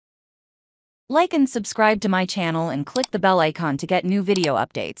Like and subscribe to my channel and click the bell icon to get new video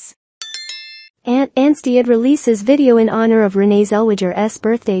updates. Anstead releases video in honor of Renee Zellwegers'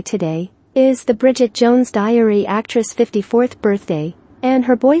 birthday today. Is the Bridget Jones' Diary actress' 54th birthday, and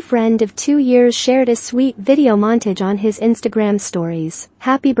her boyfriend of 2 years shared a sweet video montage on his Instagram stories.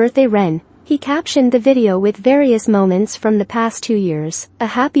 "Happy birthday, Ren," he captioned the video with various moments from the past 2 years. "A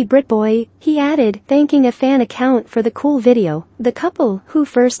happy Brit boy," he added, thanking a fan account for the cool video. The couple, who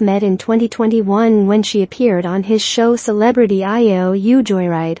first met in 2021 when she appeared on his show Celebrity IOU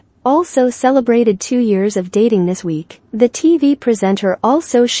Joyride, also celebrated 2 years of dating this week. The TV presenter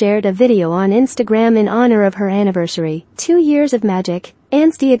also shared a video on Instagram in honor of her anniversary. 2 years of magic.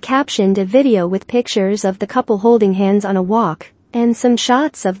 Anstead captioned a video with pictures of the couple holding hands on a walk, and some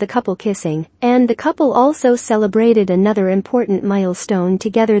shots of the couple kissing. And the couple also celebrated another important milestone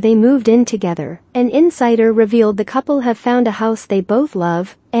together. They moved in together. An insider revealed the couple have found a house they both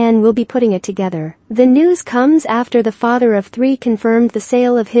love, and will be putting it together. The news comes after the father of 3 confirmed the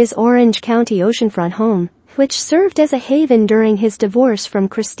sale of his Orange County oceanfront home, which served as a haven during his divorce from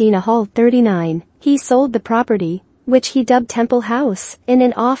Christina Hall, 39. He sold the property, which he dubbed Temple House, in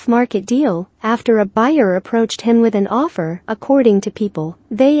an off-market deal, after a buyer approached him with an offer, according to People.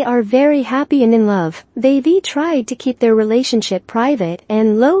 They are very happy and in love. They tried to keep their relationship private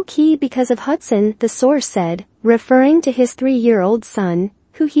and low-key because of Hudson, the source said, referring to his 3-year-old son,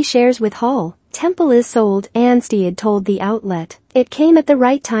 who he shares with Hall. "Temple is sold," Anstead told the outlet. "It came at the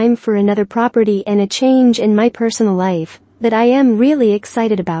right time for another property and a change in my personal life that I am really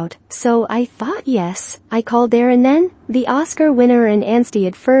excited about. So I thought yes." I called there and then. The Oscar winner and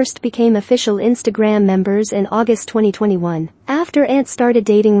Anstead first became official Instagram members in August 2021. After Ant started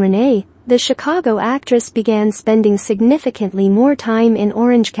dating Renee, the Chicago actress began spending significantly more time in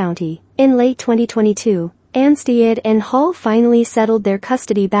Orange County. In late 2022, Anstead and Hall finally settled their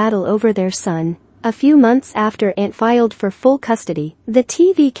custody battle over their son. A few months after Ant filed for full custody, the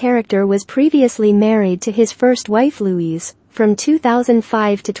TV character was previously married to his first wife Louise, from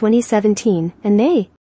 2005 to 2017, and they